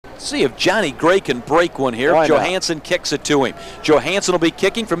See if Johnny Grey can break one here. Johansson kicks it to him. Johansson will be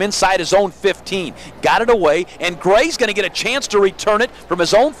kicking from inside his own 15. Got it away, and Gray's going to get a chance to return it from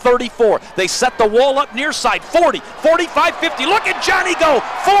his own 34. They set the wall up near side. 40, 45, 50. Look at Johnny go.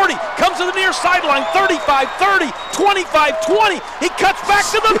 40, comes to the near sideline. 35, 30, 25, 20. He cuts back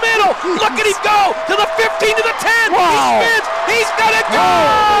to the middle. Look at him go to the 15, to the 10. Wow. He spins. He's going to go.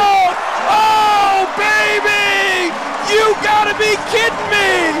 Oh, baby. You got to be kidding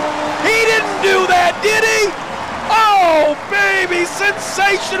me. He didn't do that, did he? Oh, baby,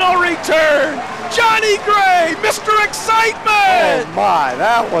 sensational return. Johnny Grey, Mr. Excitement. Oh, my,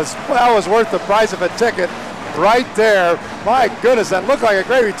 that was worth the price of a ticket right there. My goodness, that looked like a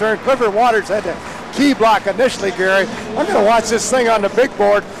great return. Clifford Waters had to key block initially, Gary. I'm going to watch this thing on the big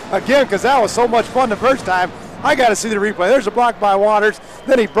board again because that was so much fun the first time. I got to see the replay. There's a block by Waters.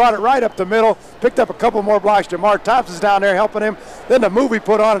 Then he brought it right up the middle, picked up a couple more blocks. Jamar Thompson's down there helping him. Then the move he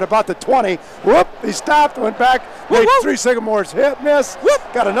put on at about the 20. Whoop, he stopped, went back, made three Sycamores hit, miss. Whoop,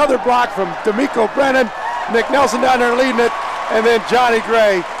 got another block from D'Amico Brennan. Nick Nelson down there leading it. And then Johnny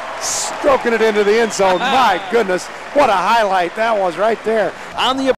Grey stroking it into the end zone. My goodness, what a highlight that was right there. On the